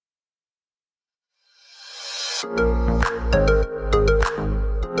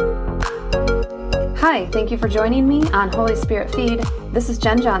Hi, thank you for joining me on Holy Spirit Feed. This is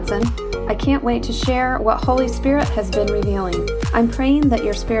Jen Johnson. I can't wait to share what Holy Spirit has been revealing. I'm praying that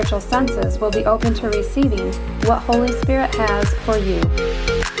your spiritual senses will be open to receiving what Holy Spirit has for you.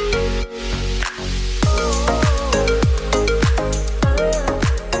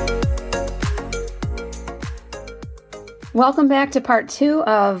 Welcome back to part 2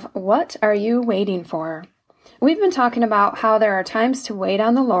 of What Are You Waiting For? We've been talking about how there are times to wait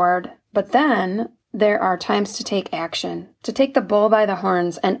on the Lord, but then there are times to take action, to take the bull by the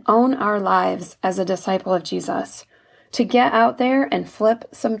horns and own our lives as a disciple of Jesus, to get out there and flip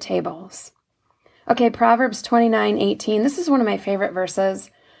some tables. Okay, Proverbs 29:18. This is one of my favorite verses,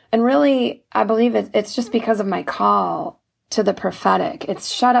 and really, I believe it's just because of my call to the prophetic.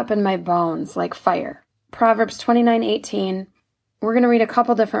 It's shut up in my bones like fire. Proverbs 29:18. We're going to read a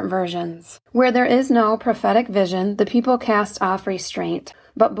couple different versions. Where there is no prophetic vision, the people cast off restraint,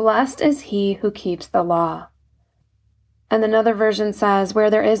 but blessed is he who keeps the law. And another version says,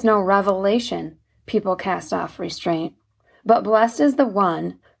 where there is no revelation, people cast off restraint, but blessed is the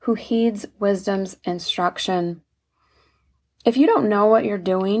one who heeds wisdom's instruction. If you don't know what you're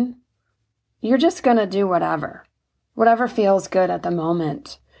doing, you're just going to do whatever feels good at the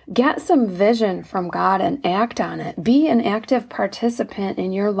moment. Get some vision from God and act on it. Be an active participant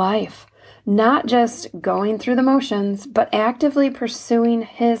in your life. Not just going through the motions, but actively pursuing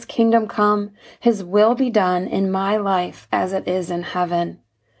His kingdom come, His will be done in my life as it is in heaven.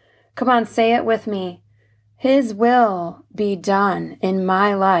 Come on, say it with me. His will be done in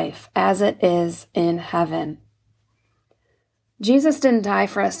my life as it is in heaven. Jesus didn't die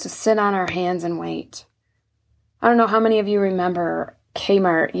for us to sit on our hands and wait. I don't know how many of you remember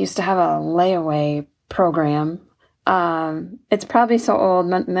Kmart used to have a layaway program. It's probably so old,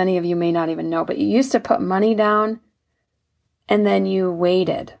 many of you may not even know, but you used to put money down and then you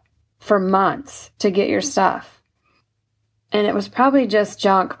waited for months to get your stuff. And it was probably just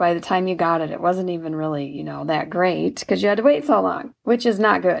junk by the time you got it. It wasn't even really, that great because you had to wait so long, which is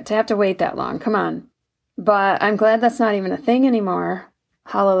not good to have to wait that long. Come on. But I'm glad that's not even a thing anymore.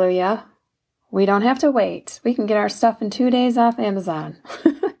 Hallelujah. We don't have to wait. We can get our stuff in 2 days off Amazon.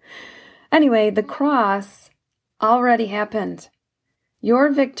 Anyway, the cross already happened. Your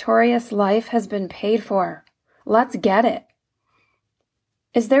victorious life has been paid for. Let's get it.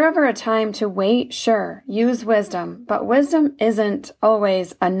 Is there ever a time to wait? Sure, use wisdom, but wisdom isn't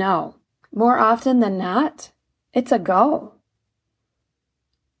always a no. More often than not, it's a go.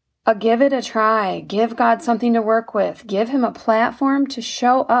 Give it a try. Give God something to work with. Give Him a platform to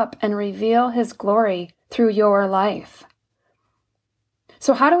show up and reveal His glory through your life.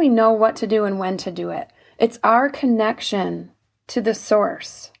 So how do we know what to do and when to do it? It's our connection to the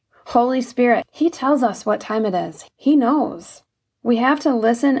source, Holy Spirit. He tells us what time it is. He knows. We have to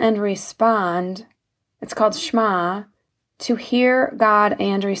listen and respond. It's called Shema, to hear God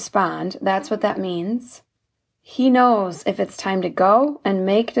and respond. That's what that means. He knows if it's time to go and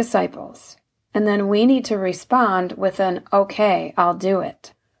make disciples. And then we need to respond with an, okay, I'll do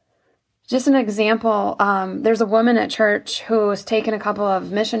it. Just an example, there's a woman at church who has taken a couple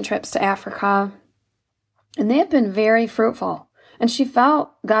of mission trips to Africa, and they have been very fruitful. And she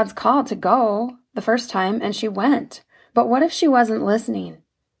felt God's call to go the first time, and she went. But what if she wasn't listening?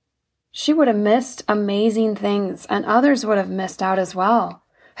 She would have missed amazing things, and others would have missed out as well,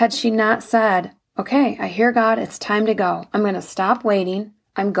 had she not said, okay, I hear God, it's time to go. I'm going to stop waiting.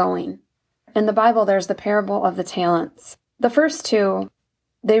 I'm going. In the Bible, there's the parable of the talents. The first two,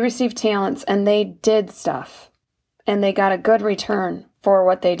 they received talents and they did stuff. And they got a good return for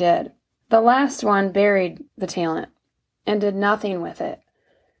what they did. The last one buried the talent and did nothing with it.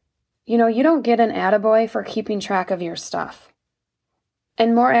 You don't get an attaboy for keeping track of your stuff.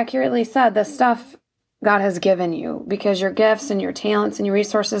 And more accurately said, the stuff God has given you, because your gifts and your talents and your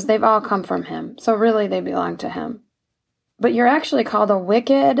resources, they've all come from Him. So really they belong to Him. But you're actually called a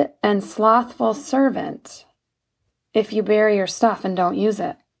wicked and slothful servant if you bury your stuff and don't use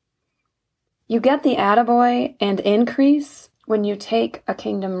it. You get the attaboy and increase when you take a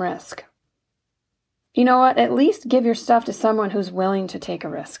kingdom risk. You know what? At least give your stuff to someone who's willing to take a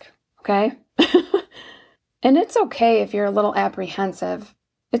risk, okay? And it's okay if you're a little apprehensive.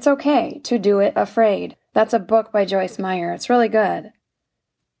 It's okay to do it afraid. That's a book by Joyce Meyer. It's really good.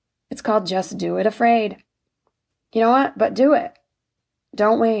 It's called Just Do It Afraid. You know what? But do it.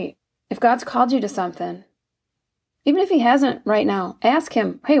 Don't wait. If God's called you to something, even if He hasn't right now, ask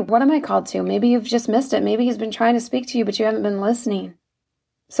Him, hey, what am I called to? Maybe you've just missed it. Maybe He's been trying to speak to you, but you haven't been listening.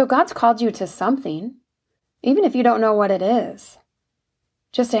 So God's called you to something, even if you don't know what it is.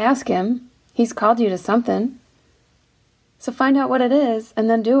 Just ask Him. He's called you to something. So find out what it is and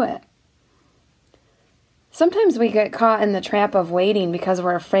then do it. Sometimes we get caught in the trap of waiting because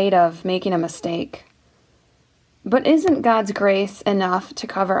we're afraid of making a mistake. But isn't God's grace enough to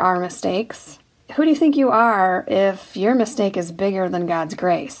cover our mistakes? Who do you think you are if your mistake is bigger than God's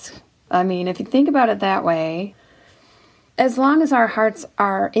grace? I mean, if you think about it that way, as long as our hearts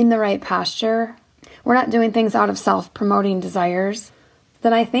are in the right posture, we're not doing things out of self-promoting desires,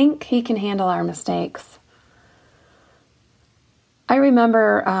 then I think He can handle our mistakes. I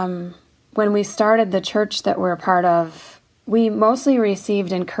remember when we started the church that we're a part of, we mostly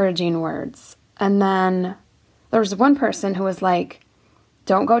received encouraging words. And then there was one person who was like,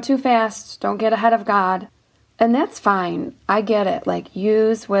 don't go too fast, don't get ahead of God. And that's fine. I get it. Like,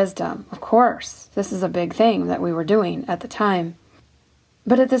 use wisdom. Of course, this is a big thing that we were doing at the time.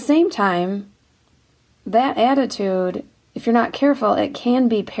 But at the same time, that attitude, if you're not careful, it can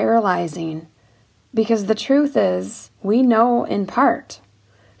be paralyzing. Because the truth is, we know in part.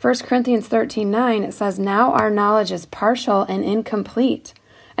 1 Corinthians 13:9, it says, now our knowledge is partial and incomplete,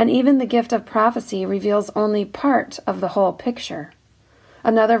 and even the gift of prophecy reveals only part of the whole picture.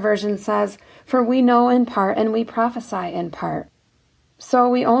 Another version says, for we know in part and we prophesy in part. So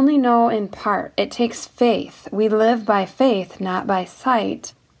we only know in part. It takes faith. We live by faith, not by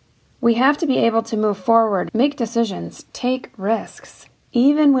sight. We have to be able to move forward, make decisions, take risks,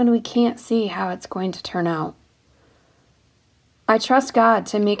 even when we can't see how it's going to turn out. I trust God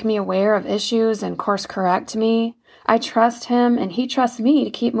to make me aware of issues and course correct me. I trust Him and He trusts me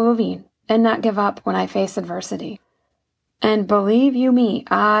to keep moving and not give up when I face adversity. And believe you me,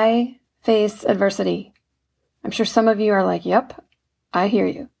 I face adversity. I'm sure some of you are like, yep, I hear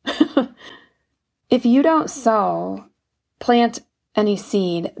you. If you don't plant any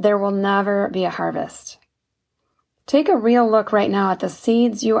seed, there will never be a harvest. Take a real look right now at the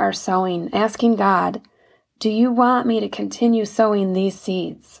seeds you are sowing, asking God, do you want me to continue sowing these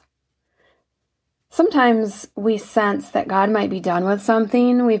seeds? Sometimes we sense that God might be done with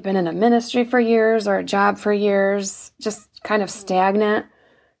something. We've been in a ministry for years or a job for years, just kind of stagnant,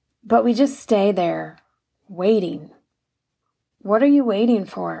 but we just stay there, waiting. What are you waiting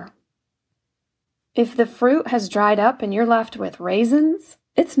for? If the fruit has dried up and you're left with raisins,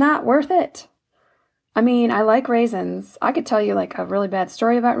 it's not worth it. I mean, I like raisins. I could tell you like a really bad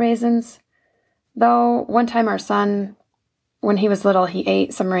story about raisins. Though one time our son, when he was little, he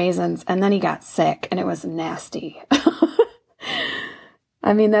ate some raisins and then he got sick and it was nasty.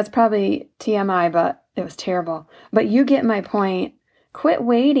 I mean, that's probably TMI, but it was terrible. But you get my point. Quit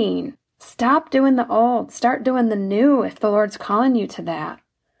waiting. Stop doing the old. Start doing the new if the Lord's calling you to that.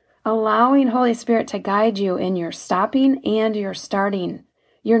 Allowing Holy Spirit to guide you in your stopping and your starting,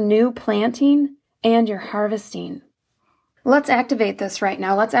 your new planting and your harvesting. Let's activate this right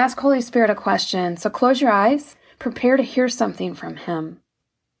now. Let's ask Holy Spirit a question. So close your eyes. Prepare to hear something from Him.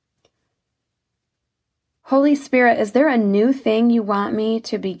 Holy Spirit, is there a new thing you want me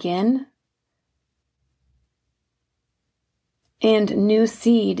to begin? And new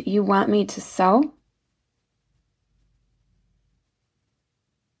seed you want me to sow?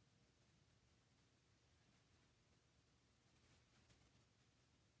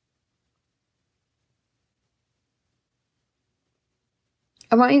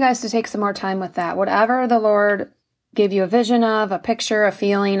 I want you guys to take some more time with that. Whatever the Lord gave you a vision of, a picture, a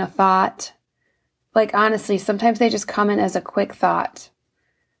feeling, a thought. Like honestly, sometimes they just come in as a quick thought.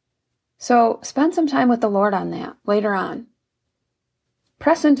 So spend some time with the Lord on that later on.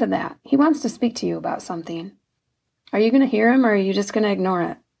 Press into that. He wants to speak to you about something. Are you going to hear Him or are you just going to ignore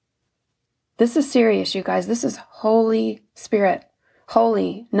it? This is serious, you guys. This is Holy Spirit.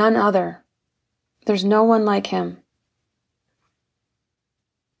 Holy, none other. There's no one like Him.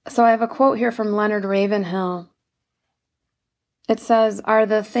 So I have a quote here from Leonard Ravenhill. It says, are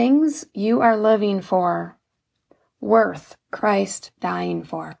the things you are living for worth Christ dying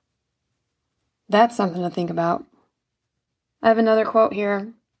for? That's something to think about. I have another quote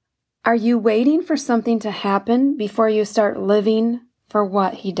here. Are you waiting for something to happen before you start living for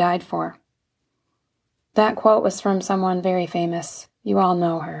what He died for? That quote was from someone very famous. You all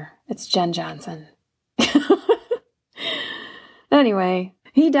know her. It's Jen Johnson. Anyway,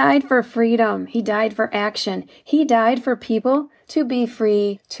 He died for freedom. He died for action. He died for people to be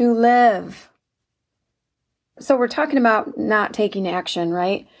free to live. So we're talking about not taking action,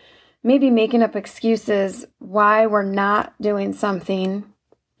 right? Maybe making up excuses why we're not doing something.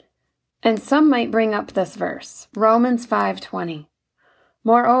 And some might bring up this verse, Romans 5:20.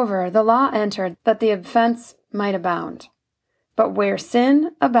 Moreover, the law entered that the offense might abound. But where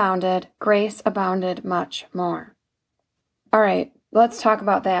sin abounded, grace abounded much more. All right. Let's talk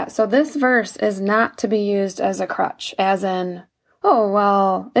about that. So this verse is not to be used as a crutch, as in, oh,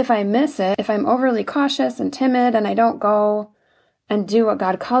 well, if I miss it, if I'm overly cautious and timid and I don't go and do what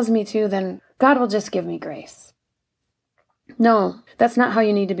God calls me to, then God will just give me grace. No, that's not how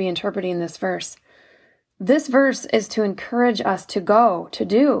you need to be interpreting this verse. This verse is to encourage us to go, to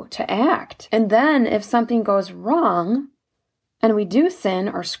do, to act. And then if something goes wrong and we do sin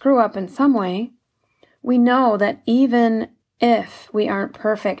or screw up in some way, we know that even if we aren't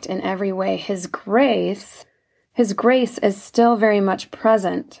perfect in every way, His grace is still very much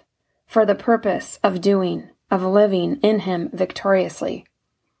present for the purpose of doing, of living in Him victoriously.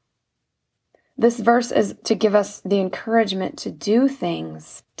 This verse is to give us the encouragement to do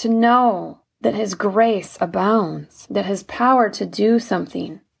things, to know that His grace abounds, that His power to do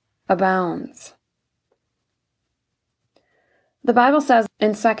something abounds. The Bible says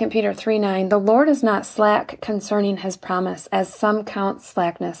in 2 Peter 3:9, "The Lord is not slack concerning His promise, as some count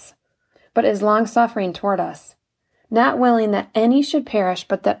slackness, but is longsuffering toward us, not willing that any should perish,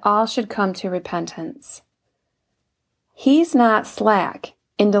 but that all should come to repentance." He's not slack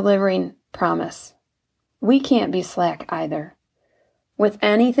in delivering promise. We can't be slack either with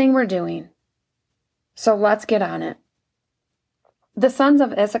anything we're doing. So let's get on it. The sons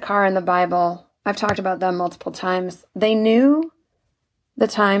of Issachar in the Bible, I've talked about them multiple times. They knew the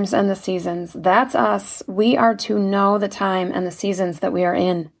times and the seasons. That's us. We are to know the time and the seasons that we are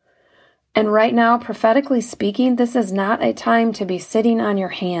in. And right now, prophetically speaking, this is not a time to be sitting on your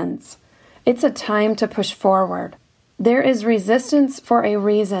hands. It's a time to push forward. There is resistance for a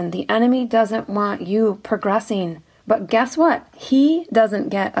reason. The enemy doesn't want you progressing. But guess what? He doesn't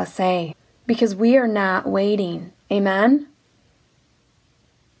get a say because we are not waiting. Amen?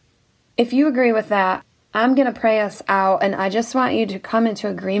 If you agree with that, I'm going to pray us out, and I just want you to come into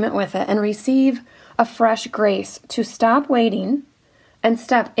agreement with it and receive a fresh grace to stop waiting and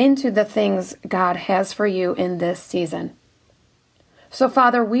step into the things God has for you in this season. So,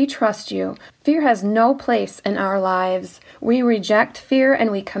 Father, we trust you. Fear has no place in our lives. We reject fear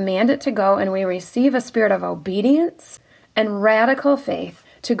and we command it to go, and we receive a spirit of obedience and radical faith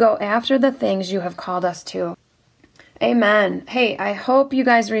to go after the things you have called us to. Amen. Hey, I hope you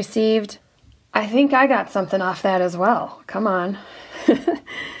guys received. I think I got something off that as well. Come on.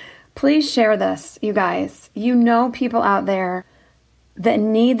 Please share this, you guys. You know people out there that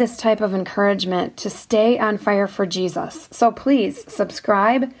need this type of encouragement to stay on fire for Jesus. So please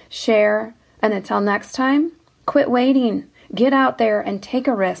subscribe, share, and until next time, quit waiting. Get out there and take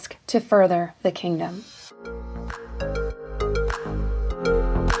a risk to further the kingdom.